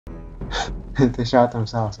They shot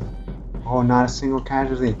themselves. Oh, not a single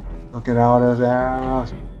casualty. Look at all those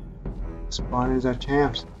arrows. Spartans are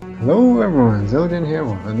champs. Hello everyone, Ziljin here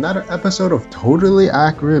with another episode of Totally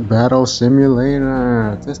Accurate Battle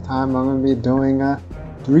Simulator. This time I'm going to be doing a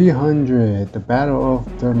 300, the Battle of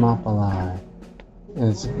Thermopylae.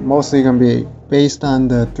 It's mostly going to be based on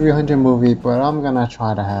the 300 movie, but I'm going to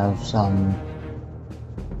try to have some,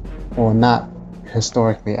 well, not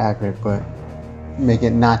historically accurate, but make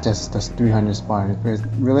it not just the 300 Spartans.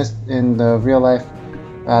 Because in the real life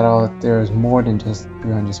battle, there's more than just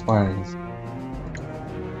 300 Spartans.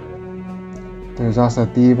 There's also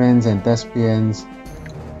Thebans and Thespians.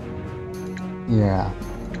 Yeah,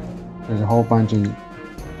 there's a whole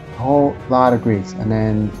lot of Greeks, and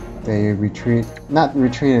then they not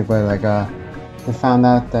retreated, but like they found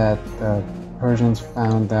out that the Persians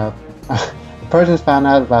found out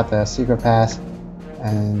about the secret pass,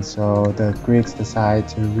 and so the Greeks decided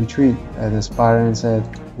to retreat, and the Spartans said,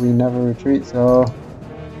 "We never retreat," so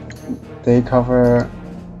they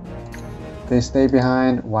stay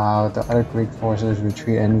behind while the other Greek forces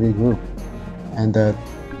retreat and regroup. And the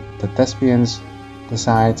Thespians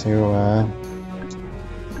decide to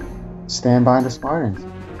stand by the Spartans.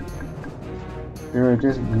 They were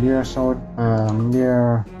just mere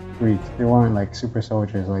Greeks. They weren't like super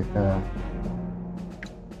soldiers like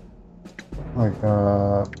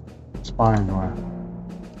the Spartans were.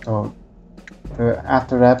 So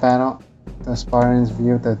after that battle, the Spartans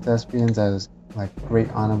viewed the Thespians as like great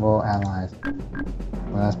honorable allies.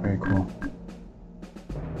 Well, that's pretty cool.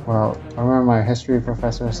 Well, I remember my history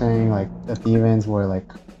professor saying like the Thebans were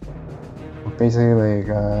basically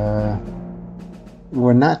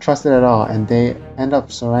were not trusted at all, and they end up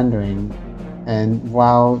surrendering. And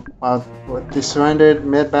while they surrendered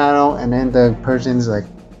mid battle, and then the Persians like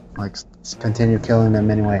continue killing them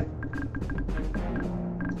anyway.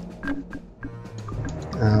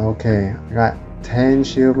 Okay, I got 10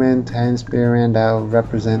 shieldmen, 10 spearmen that will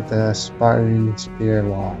represent the Spartan spear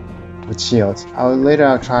wall with shields. Later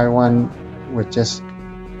I'll try one with just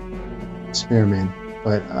spearmen,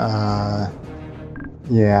 but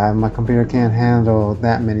yeah, my computer can't handle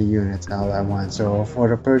that many units all at once. So for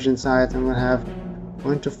the Persian side, I'm gonna have a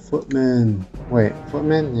bunch of footmen. Wait,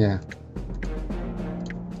 footmen? Yeah.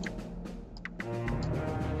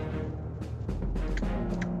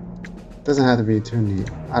 Doesn't have to be too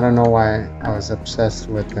neat. I don't know why I was obsessed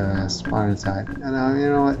with the Spartan side. And you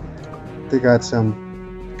know what? They got some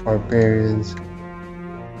barbarians.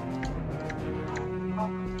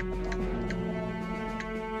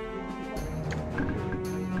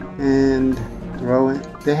 And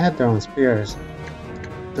they had their own spears.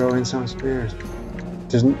 Throw in some spears.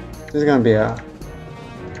 This is gonna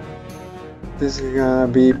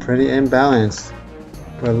be pretty imbalanced.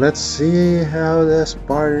 But let's see how the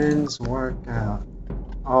Spartans work out.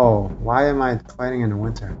 Oh, why am I fighting in the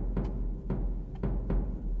winter?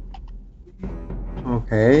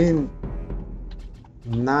 Okay.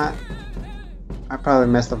 I probably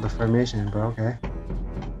messed up the formation, but okay.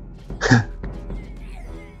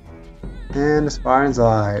 And the Spartans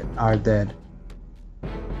are dead.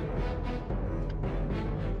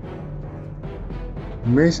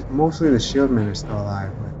 Mostly the shieldmen are still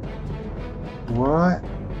alive, but what?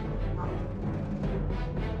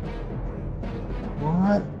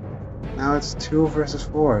 What? Now it's 2 versus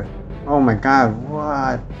 4. Oh my god,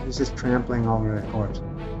 what? He's just trampling over the corpse.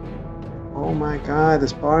 Oh my god, the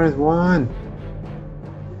Spartans won!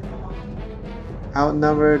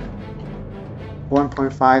 Outnumbered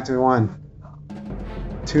 1.5 to 1.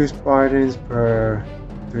 2 Spartans per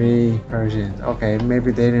 3 Persians. Okay,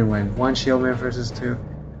 maybe they didn't win. 1 shieldman versus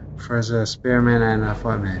a spearman and a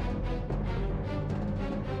footman.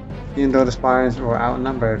 Even though the Spartans were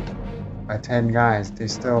outnumbered by 10 guys, they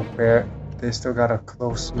still got a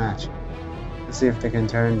close match. Let's see if they can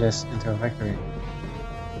turn this into a victory.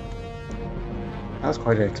 That was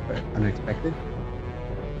quite unexpected.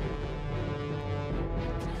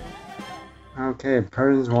 Okay,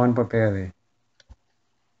 Persians won but barely.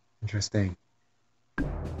 Interesting.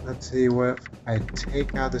 Let's see what if I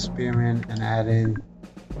take out the spearmen and add in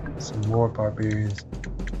some more barbarians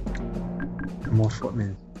and more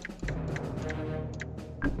footmen.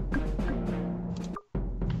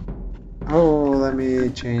 Oh, let me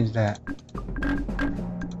change that.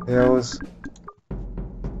 You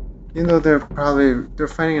know, they're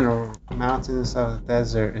fighting in the mountains of the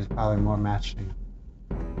desert is probably more matching.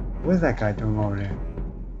 What is that guy doing over there?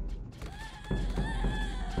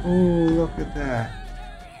 Oh, look at that.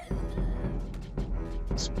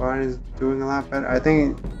 Spartans doing a lot better. I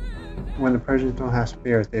think when the Persians don't have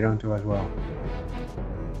spears, they don't do as well.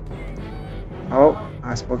 Oh,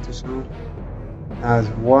 I spoke too soon. Now it's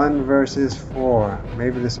 1 versus 4.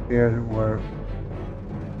 Maybe the spears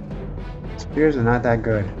are not that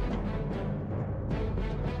good.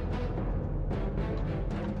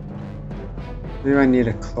 Maybe I need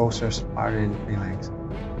a closer Spartan phalanx.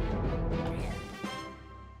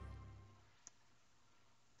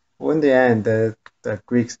 Well, in the end, the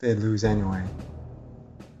Greeks did lose anyway.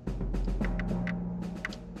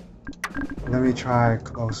 Let me try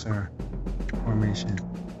closer formation.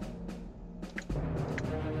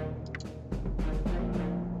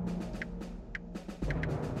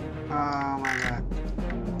 Oh my god.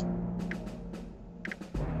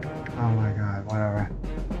 Oh my god, whatever.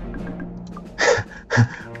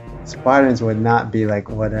 Spartans would not be like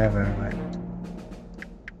whatever, but...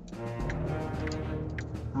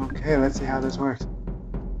 Okay, let's see how this works.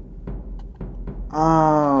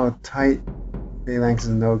 Oh, tight phalanx is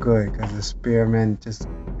no good because the spearmen just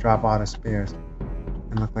drop out of spears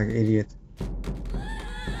and look like idiots.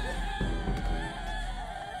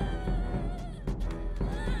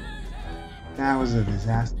 That was a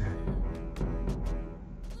disaster.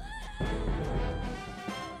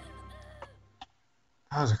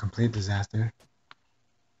 That was a complete disaster.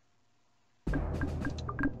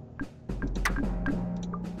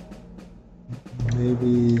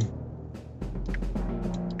 Maybe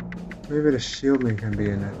the shieldman can be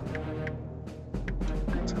in it.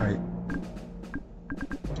 Tight.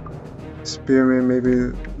 Spearman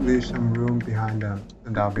maybe leave some room behind them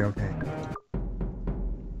and that'll be okay.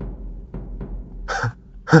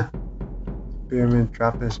 Spearmen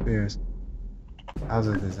drop their spears. That was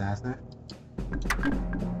a disaster.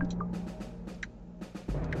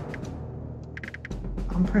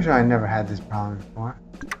 I'm pretty sure I never had this problem before.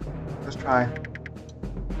 Let's try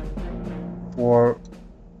 4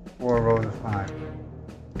 rows of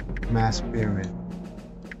 5. Mass spearmen.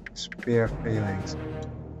 Spear phalanx.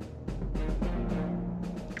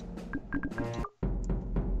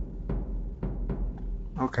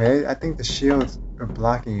 Okay, I think the shields are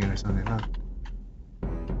blocking it or something, huh?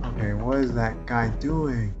 Okay, what is that guy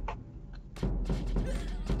doing?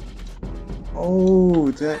 Oh,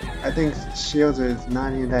 I think shields are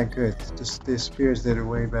not even that good. Just the spears did it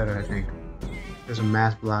way better, I think. There's a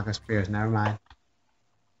mass block of spears, never mind.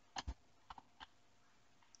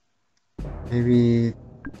 Maybe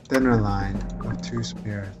thinner line of 2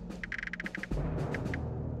 spears.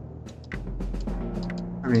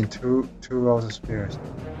 I mean, two rows of spears.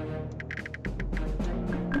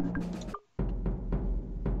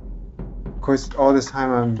 Of course, all this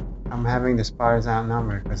time I'm having the Spartans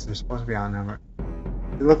outnumbered because they're supposed to be outnumbered.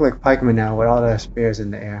 They look like pikemen now with all their spears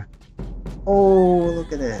in the air. Oh,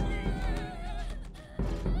 look at it.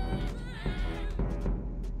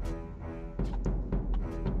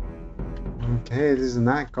 Okay, this is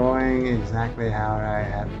not going exactly how I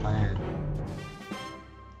had planned.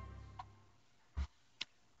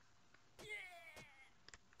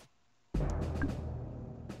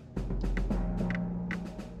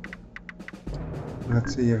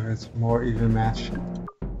 Let's see if it's more even match.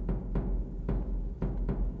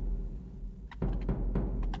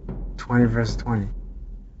 $20 versus 20.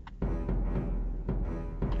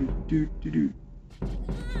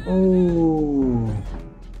 Oh.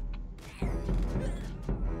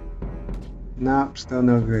 Nope, still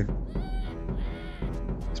no good.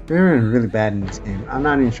 Spearmen are really bad in this game. I'm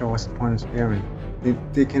not even sure what's the point of spearmen.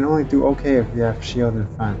 They can only do okay if you have shield in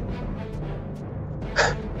front.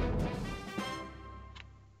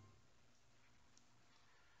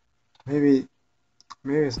 Maybe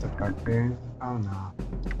it's the barbarians. Oh no.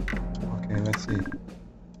 Okay, let's see.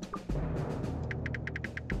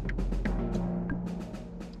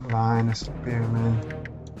 Line of spearmen.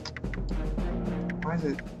 Why is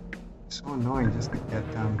it so annoying just to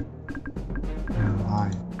get them in a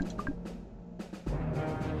line?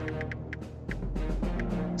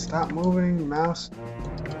 Stop moving, mouse.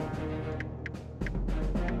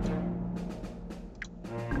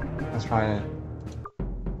 Let's try it.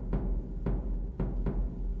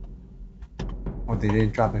 Oh, they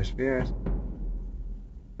didn't drop their spears.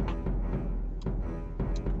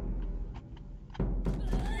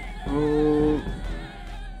 Oh,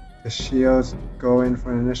 the shields go in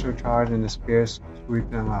for an initial charge and the spears sweep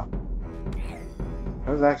them up.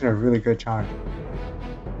 That was actually a really good charge.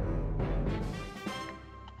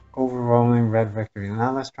 Overwhelming red victory.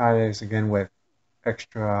 Now let's try this again with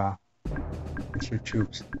extra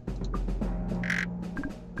troops.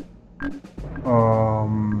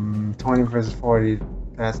 20 versus 40,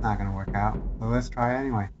 that's not gonna work out. So let's try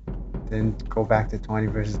anyway. Then go back to 20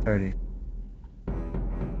 versus 30.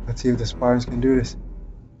 Let's see if the Spartans can do this.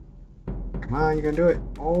 Come on, you can do it.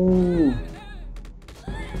 Oh!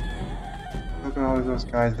 Look at all those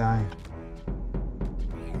guys dying.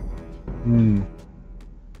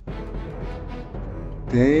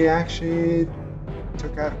 They actually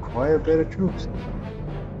took out quite a bit of troops.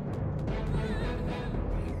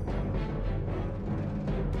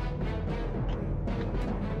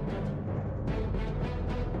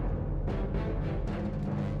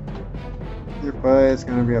 Yeah, but it's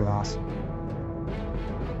gonna be a loss.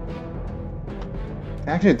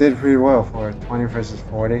 They actually did pretty well for 20 versus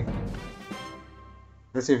 40.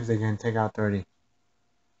 Let's see if they can take out 30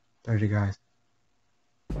 guys.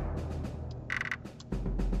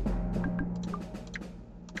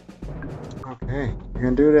 Okay, you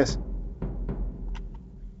can do this.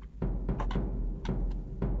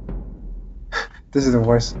 This is the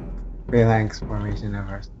worst phalanx formation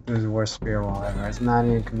ever. This is the worst spear wall ever. It's not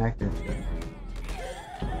even connected.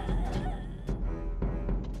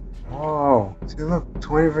 Whoa! See, look,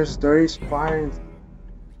 20 versus 30, Spartans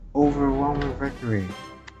overwhelming victory.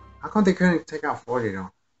 How come they couldn't take out 40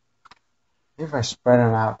 though? Maybe if I spread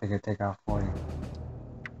them out, they could take out 40.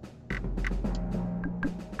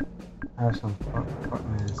 I have some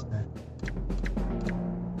footmen instead.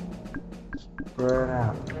 Spread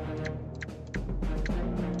out.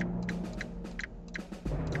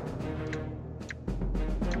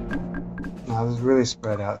 Now this is really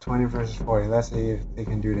spread out. 20 versus 40. Let's see if they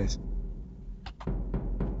can do this.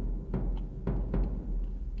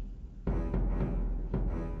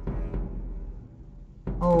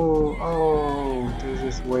 Oh, there's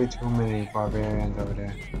just way too many barbarians over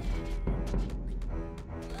there.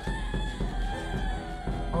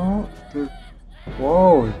 Oh, dude.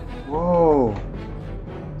 Whoa.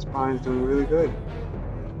 Spartan's doing really good.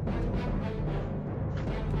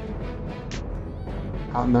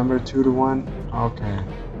 Outnumbered 2 to 1. Okay.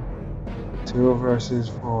 2 versus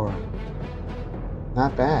 4.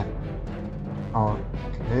 Not bad. Oh,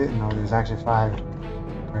 okay. No, there's actually 5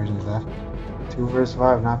 Persians left. 2 versus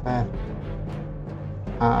 5, not bad.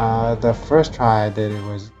 The first try I did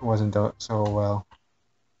wasn't so well.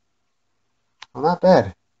 Well, not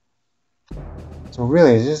bad. So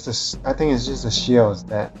really, it's just I think it's just the shields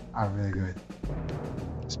that are really good.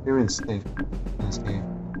 Spearmen stink in this game.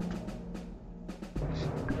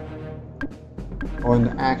 Well, in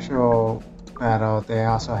the actual battle, they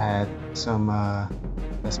also had some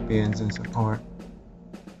Thespians in support.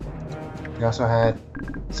 They also had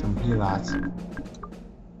some helots.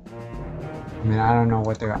 I mean, I don't know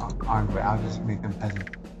what they're armed with. I'll just make them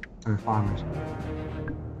peasants or farmers.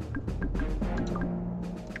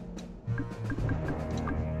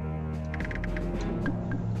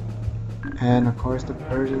 And of course, the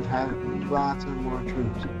Persians had lots of more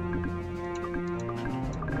troops.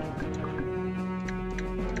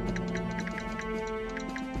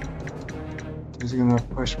 This is gonna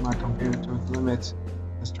push my computer to its limits.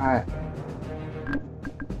 Let's try it.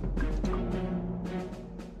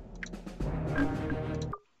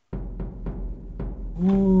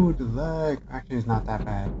 Ooh, the lag. Actually, it's not that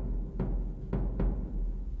bad.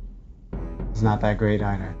 It's not that great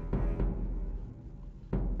either.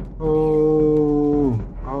 Oh,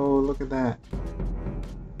 look at that.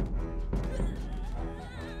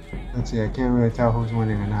 Let's see, I can't really tell who's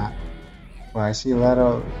winning or not. But I see a lot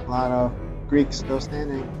of Greeks still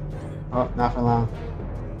standing. Oh, not for long.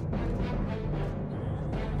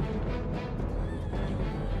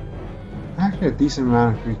 Actually, a decent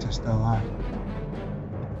amount of Greeks are still alive.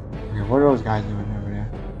 Okay, what are those guys doing over there?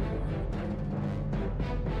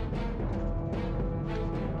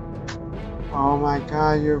 Oh my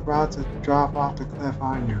god, you're about to drop off the cliff,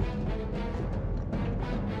 aren't you?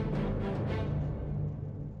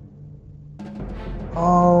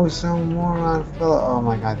 Oh, some moron fell. Oh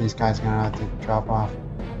my god, these guys are gonna have to drop off.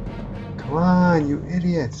 Come on, you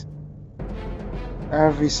idiots.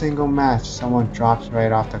 Every single match, someone drops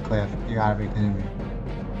right off the cliff. You gotta be kidding me.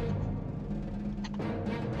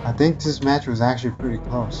 I think this match was actually pretty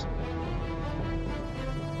close.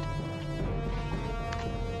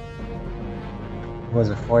 Was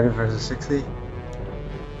it 40 versus 60?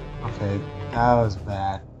 Okay, that was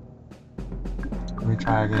bad. Let me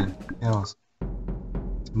try again. Hills.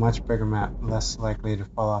 It's a much bigger map, less likely to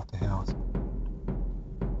fall off the hills.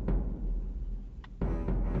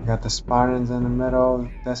 You got the Spartans in the middle,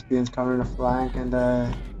 Thespians covering the flank, and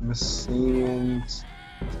the Messenian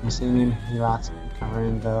helots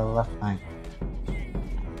covering the left flank.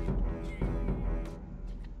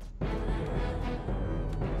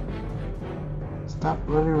 Stop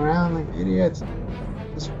running around like idiots.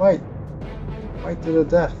 Just fight. Fight to the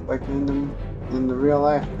death, like in the real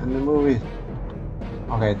life, in the movies.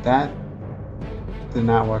 Okay, that did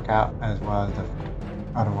not work out as well as the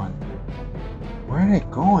other one. Where are they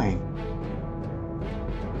going?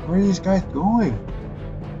 Where are these guys going?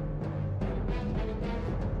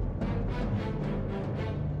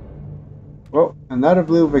 Well, another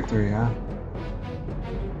blue victory, huh?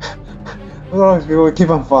 Look at all these people keep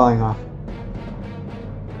on falling off.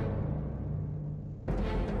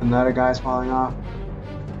 Another guy's falling off.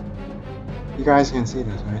 You guys can see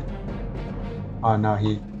this, right? Oh no,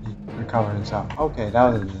 he recovered himself. Okay, that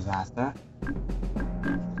was a disaster.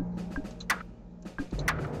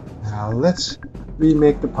 Now let's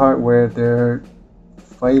remake the part where they're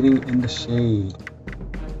fighting in the shade.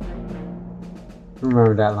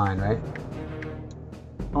 Remember that line, right?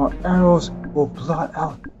 Our arrows will blot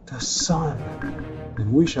out the sun,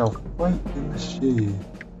 and we shall fight in the shade.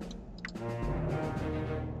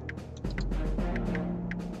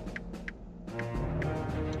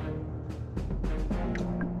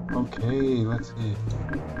 Okay, let's see.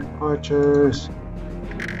 Archers.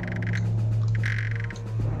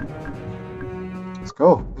 Let's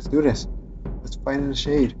go. Let's do this. Let's fight in the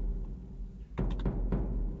shade.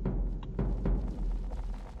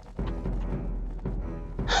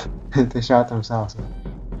 They shot themselves.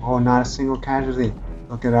 Oh, not a single casualty.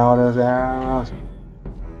 Look at all those arrows.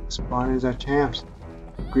 The Spartans are champs.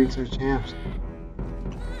 The Greeks are champs.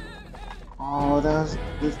 Oh, this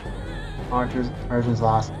archers, Persians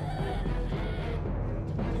lost.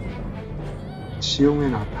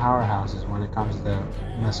 Shieldmen are powerhouses when it comes to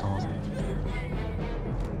missiles.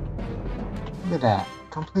 Look at that.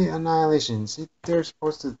 Complete annihilation. See, they're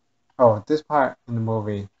supposed to... Oh, this part in the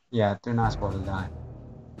movie, yeah, they're not supposed to die.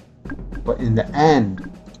 But in the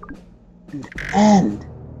end,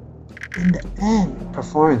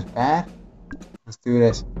 performance bad? Let's do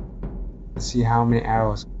this. Let's see how many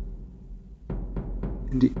arrows.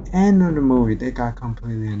 In the end of the movie, they got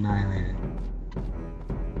completely annihilated.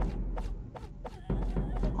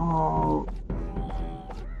 Oh.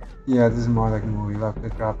 Yeah, this is more like a movie. Look, they're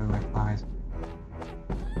dropping like flies.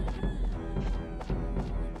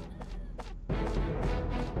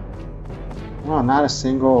 Well, not a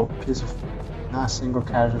single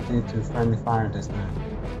casualty to friendly fire this time.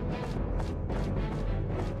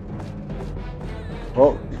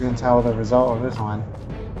 Well, you can tell the result of this one.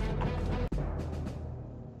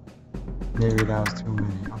 Maybe that was too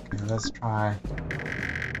many. Okay, let's try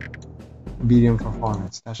medium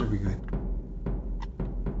performance. That should be good.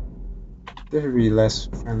 There should be less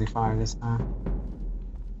friendly fire this time.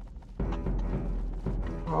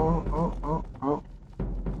 Oh.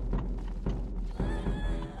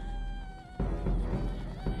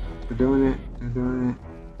 They're doing it.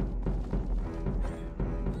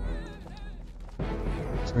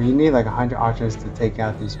 So you need like 100 archers to take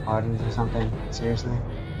out these Spartans or something? Seriously?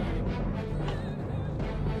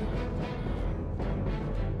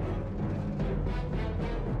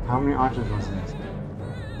 How many archers was this?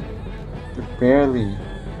 They're barely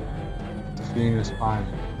defeating the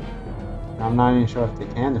Spartans. I'm not even sure if they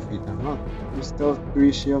can defeat them. Look, there's still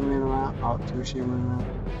 3 shieldmen around. Oh, 2 shieldmen around.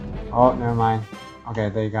 Oh, never mind. Okay,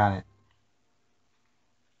 they got it.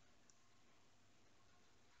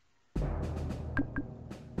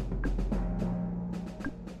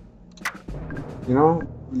 You know,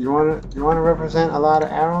 you wanna represent a lot of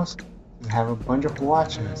arrows? You have a bunch of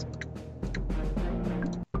watchers.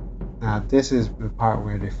 Now this is the part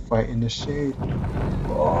where they fight in the shade.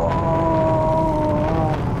 Oh.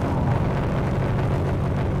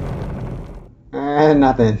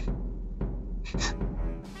 Nothing.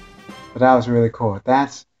 But that was really cool.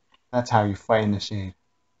 That's how you fight in the shade.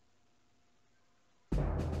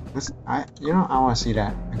 I want to see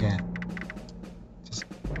that again. Just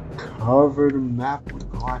cover the map with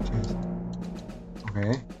watches.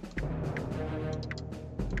 Okay.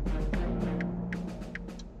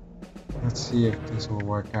 Let's see if this will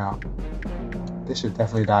work out. This should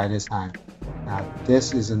definitely die this time. Now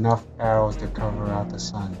this is enough arrows to cover out the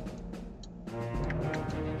sun.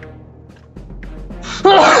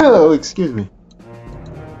 Oh, excuse me.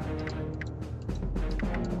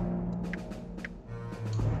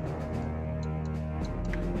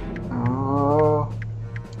 Oh,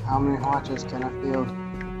 how many watches can I field?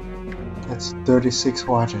 That's 36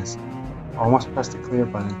 watches. Almost pressed the clear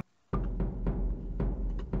button.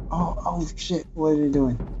 Oh shit, what are you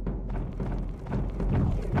doing?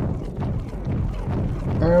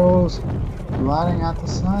 Arrows blotting out the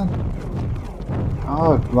sun.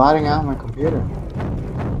 Oh, blotting out my computer.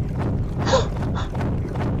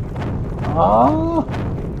 Oh!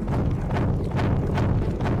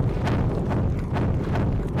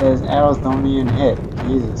 Those arrows don't even hit.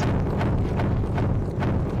 Jesus.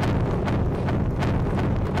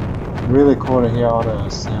 Really cool to hear all the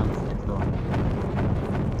sound effects though.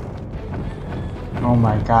 Oh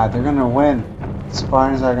my god, they're gonna win.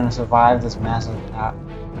 Spartans are gonna survive this massive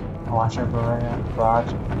washer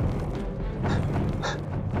barrage.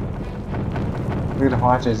 Look at the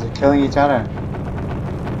watchers, they're killing each other.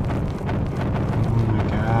 Oh my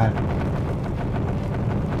god.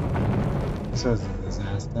 This was a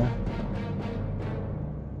disaster.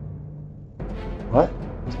 What?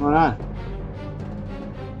 What's going on?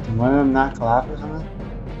 Did one of them not collapse or something?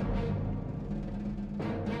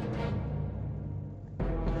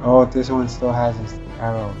 Oh, this one still has his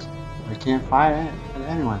arrows. We can't fire at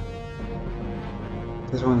anyone.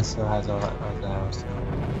 This one still has all the arrows too.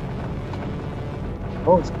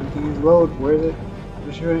 Oh, it's continues to load. Where is it?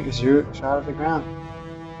 It's shooting. It's shot at the ground.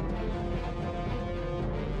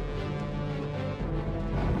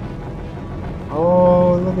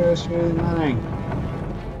 Oh, look at us shooting running.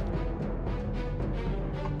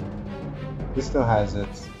 This still has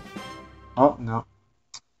its. Oh, no.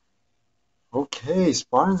 Okay,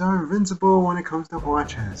 Spartans are invincible when it comes to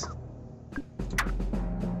watches.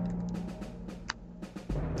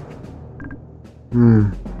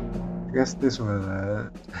 I guess this was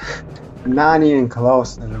not even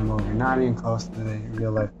close to the movie, not even close to the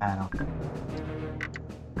real life battle.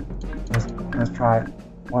 Let's try it.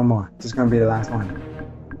 One more. This is gonna be the last one.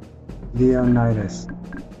 Leonidas.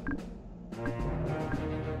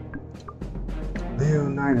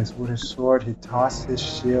 Leonidas with his sword, he tossed his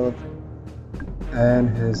shield and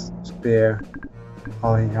his spear.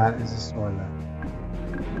 All he got is his sword left.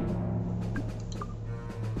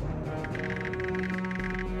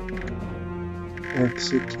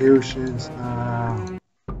 Execution style.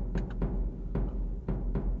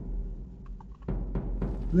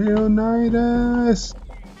 Leonidas!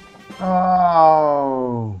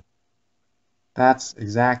 Oh! That's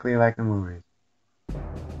exactly like the movie.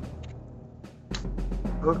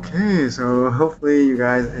 Okay, so hopefully you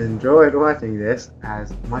guys enjoyed watching this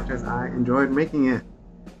as much as I enjoyed making it.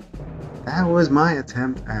 That was my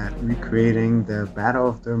attempt at recreating the Battle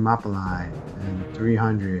of Thermopylae in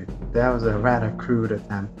 300. That was a rather crude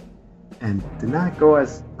attempt and did not go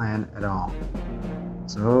as planned at all.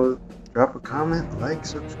 So drop a comment, like,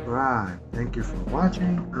 subscribe. Thank you for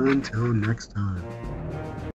watching. Until next time.